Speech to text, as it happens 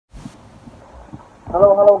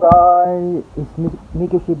Hello guys, it's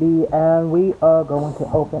Mikishibi and we are going to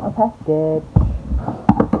open a package.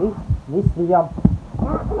 This Liam.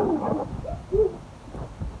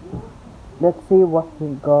 Let's see what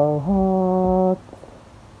we got.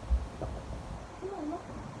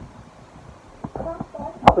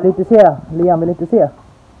 Vill du inte se? Liam vill inte se?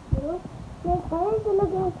 Jo, men kan jag inte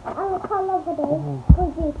lägga ut alla kolla på dig på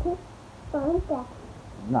YouTube? Får inte?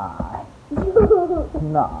 Nej. Jo.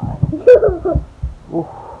 Nej.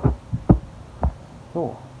 Så.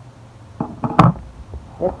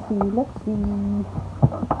 Let's see.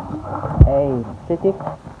 Hey, shit.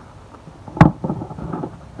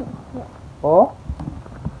 Oh,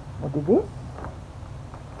 what is this?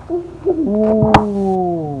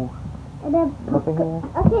 Ooh. Look at here.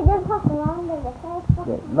 Okej, den passar man.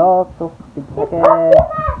 Lots of big packets. Det är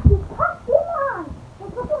Pokémon! Det är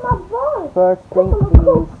Pokémon boll! First thing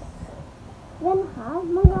is... Den här,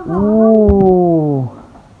 många har. Ooh.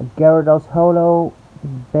 A Gyarados Holo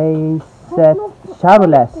base set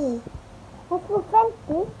Shadowless. Han får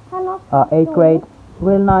 50. Han har 8th grade.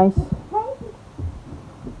 Real nice.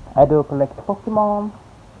 I do collect Pokemon.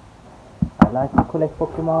 I like to collect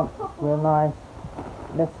Pokemon. Real nice.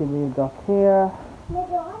 Let's see what we got here. Men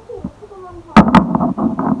då har inte Pokémon här.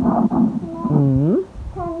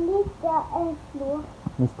 Kan lika slå.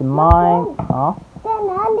 Mr. Mime. Ja. Den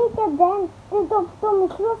är lika den. De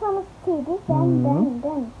slår samtidigt.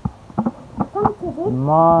 Den. Samtidigt.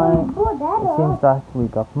 Mine. It seems like we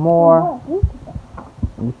got more.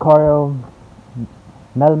 Lucario.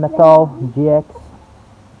 Melmetal. GX.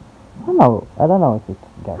 I don't know if you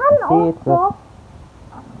guys can see it, but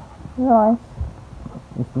nice.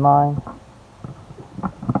 It's mine.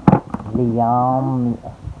 Liam,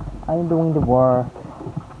 I'm doing the work.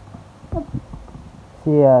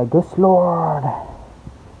 See, Guslord.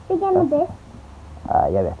 Vilken är bäst?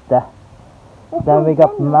 Jag vet det. Then we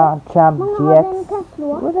got Machamp GX.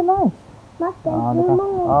 Really nice. Martin, Ja, hur kan,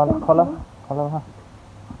 många ja, kolla här.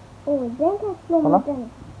 Den kan slå Kolla. mot den.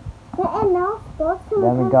 Det är en avstånd som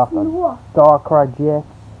Then we kan got slå. a Darkrai GX.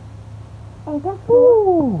 En kan slå.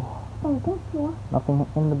 Ooh. En kan slå. Nothing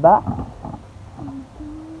in the back.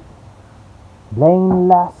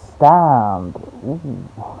 Blameless Stand. Ooh.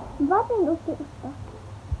 Vad är det uppe?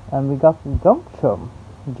 And we got Gumshoe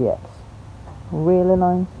GX. Really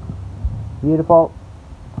nice. Beautiful.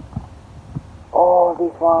 Oh,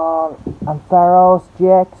 this one. And Pharaoh's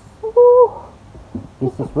GX. Woo.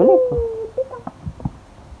 This is really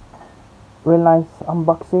nice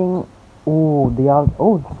unboxing.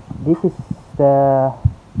 This is the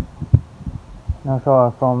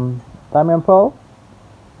from Diamond Pro.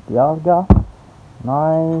 Dialga.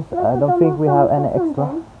 Nice. I don't think we have any extra.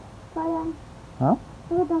 Huh?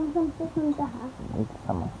 Inte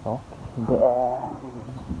samma sak.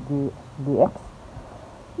 DX.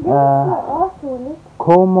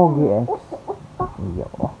 Como GX.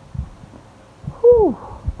 Ja.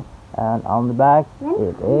 And on the back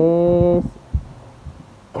it is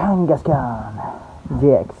Kangaskhan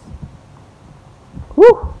GX.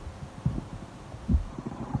 Woo!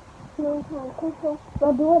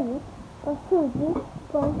 Vad dåligt. Vad sugigt.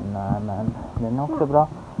 Nej men den är också bra.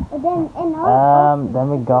 Then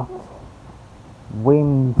we got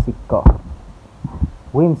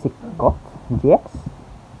Whimsicott GX.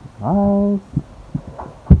 Nice.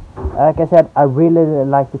 Like I said, I really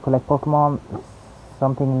like to collect Pokemon. It's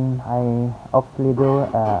something I often do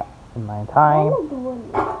in my time.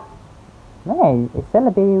 Nej,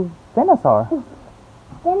 istället blir Venusaur.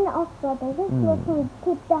 Den är också, den kan slå som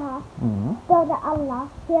typ det här. Döda alla,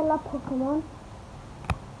 hela Pokémon.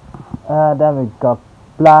 Then we got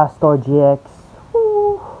Blastoise GX.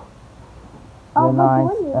 Very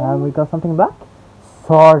nice. And we got something back.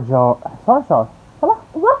 Sarjar. Kolla.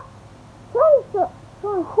 What?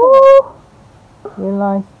 Sorry. Really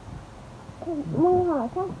nice. Många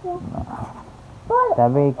kanske.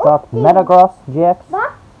 Then we got Metagross GX. Va?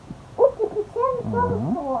 80%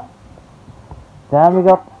 så. Then we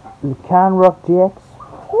got Lucanrock GX.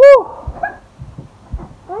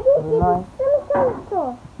 Vad är det?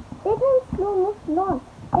 Så. Det kan slå mot någon.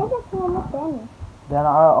 Det kan slå mot den. Then I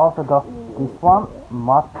also got this one,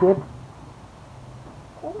 Mudkip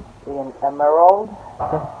in Emerald.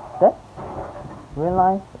 That's real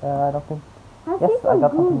nice. I don't think. Yes, I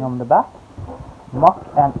got something on the back. Muck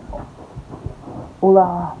and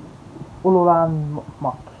Ululan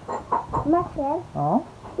Muck. Marcel, Oh.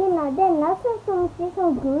 denna ser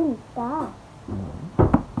som guld där.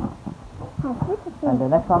 And the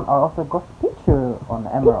next one I also got Pichu on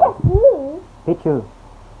Emerald. Pichu.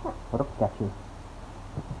 What up, Pikachu?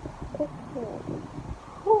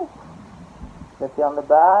 Let's see on the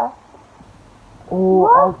back. Oh,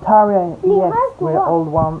 What? Altaria You EX, have to very what? old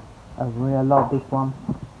one. I really love this one.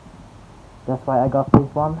 That's why I got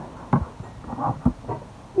this one.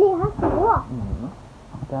 Ni har så.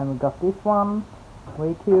 Then we got this one,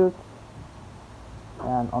 very cute.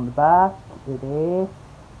 And on the back it is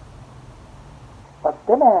a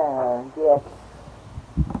dinner GX.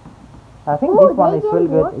 I think Oh, this one they is can really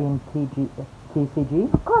good work. in TCG.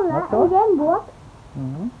 Kolla, Not sure. är det en båt?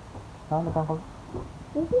 Ja, det kan kolla.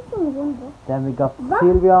 Det ser som en båt. Then we got Va?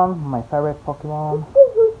 Sylveon, my favorite Pokemon.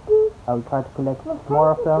 Hutti. I will try to collect more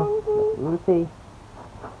of them. We'll see.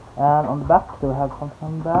 And on the back, do we have something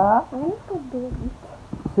on the back? Jag är så dåligt.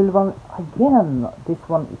 Sylveon again. This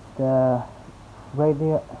one is the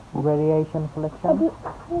radiation Är collection. det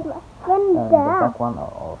hela? And the Vänta. back one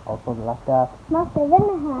also like that. Matte,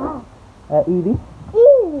 vänta här. Eevee,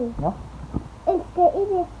 Ivy. Ja. Älskar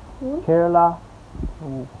Ivy. Kerala.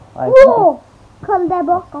 I think Åh! Kolla där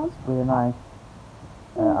bakom. it's really nice.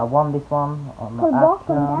 I won this one on Kolla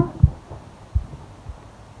bakom där. action.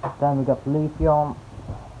 Then we got Leafeon.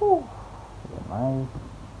 Åh. Really nice.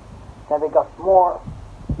 Then we got more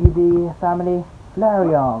Eevee family.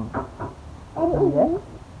 Flareon. Är det Ivy?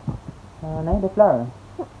 Nej, det är Flareon.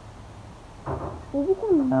 Ivy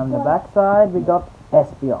kan On the back side we got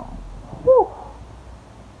Espeon. Åh.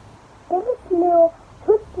 Det är slå.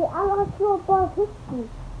 Hutti. Alla har slå bara Hutti.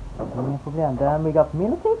 Inga problem. Then we got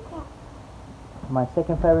Milotic. My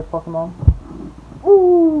second favorite Pokemon.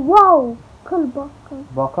 Oh, wow. Kolla bakom.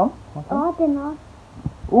 Bakom. Okay. Ja, den har.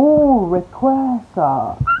 Oh,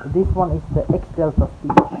 Rayquaza. This one is the X-Delta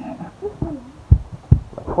speech.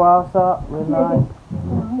 Rayquaza, really nice.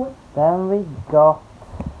 Then we got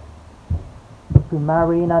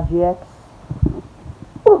Primarina GX.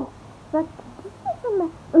 Åh. Vad det ser som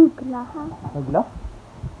en uggla här. Uggla.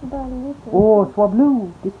 Bara lite. Oh,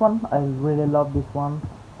 Swablu. This one, I really love this one.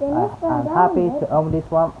 Den är I'm happy to own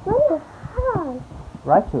this one. Vänta här.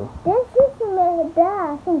 Raichu. Den ser som en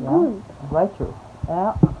där som Yeah, guld. Raichu.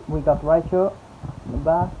 Yeah, we got Raichu. In the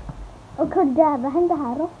back. Och kolla där, vad hände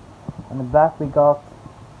här då? In the back we got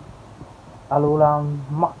Alolan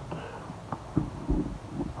Muck.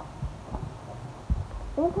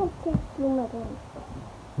 Den kan inte slumma runt.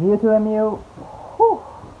 Mewtwo and Mew. Whew.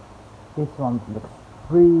 This one looks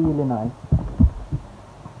really nice.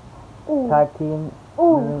 Oh. Tag team.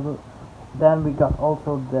 Oh. Then we got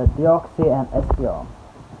also the Deoxys and Espeon.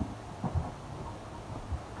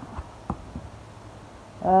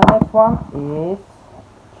 Next one is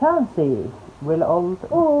Chansey. Really old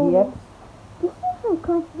Oh. EX. Det ser som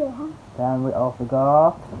konstigt här. Then we also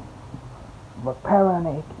got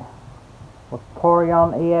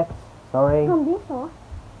Vaporeon EX. Sorry, Kan det så?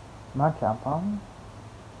 not champion.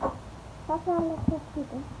 Varför har jag sett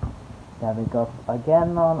det? Then we got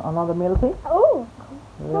again on another Milty. Oh.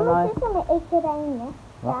 Really Kan man nice. se som en ägg där inne?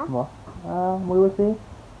 What? We will see.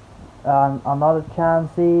 Another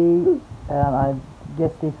Chansey, and I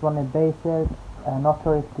guess this one is basic. Not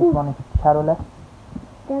sure if this one is shadowless.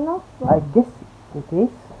 Den också. I guess it is.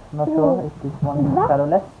 Not sure if this one is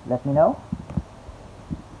shadowless. Let me know.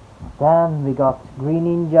 Then we got Green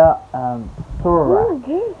Ninja and Zoroark. Oh,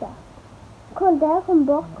 gud. Kolla där från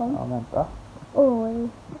bakom. Ja, vänta. Oj.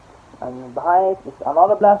 And behind it is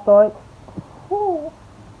another Blastoise. Oh.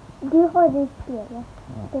 Du har det i spelet.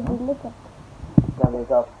 Det blir lite. Then we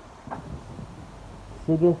got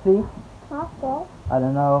Sigisly. Papper. I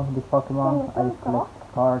don't know this Pokemon. I just collect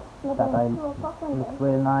cards that looks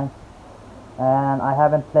really nice. And I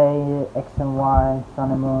haven't played X and Y,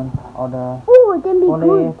 Sun and Moon, or the Oh, den blir only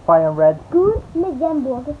guld. Fire and Red Guld med den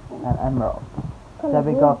båten. and Emerald. Kolla Then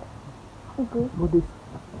we guld. got Guld. what is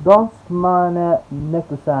Duskmane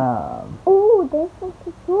Necrosam. Oh, den är så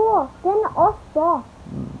svår. Den är asbra.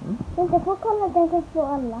 Mm. Vänta, får kolla den kan slå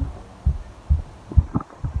alla.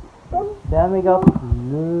 Then we got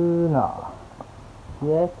Luna.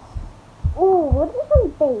 Yes. Oh, det är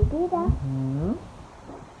som baby där. Mm.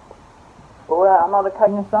 Oh, another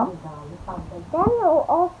Kangaskhan. Den är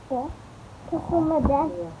asbra. Kan slå med den.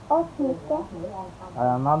 Asmycket.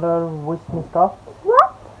 Another Wismiscot.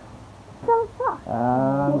 What? Som sagt.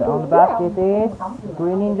 And on the back it is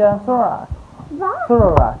Green Ninja and Va?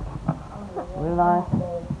 Zoroark. Really nice.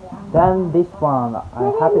 Then this one.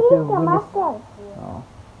 I'm happy to win this. Oh,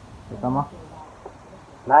 detsamma.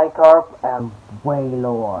 Nightcarp and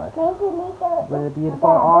Wailord. Det är inte lika... Really beautiful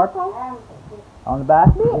art. On the back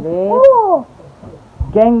it is Oh!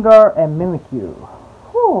 Gengar and Mimikyu.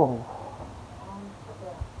 Whew.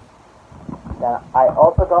 Then I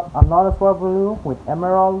also got another Swablu with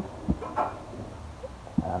Emerald.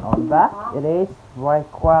 And on the back it is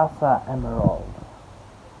Rayquaza Emerald.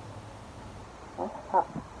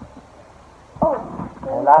 Oh!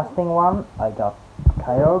 lasting one, I got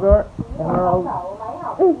Kyogre Emerald,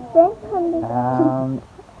 and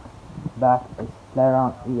back is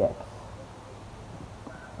Flareon EX.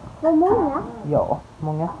 Vad många? Ja,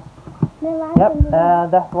 många. Men vad Yep, hände då?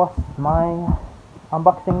 that was my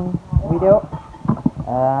unboxing video,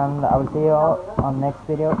 and I will see you all on next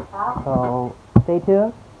video. So stay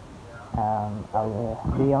tuned, and I will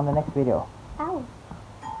be on the next video. Au.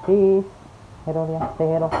 Peace. Hejdå, Lia. Säg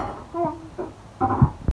hejdå. Hallå.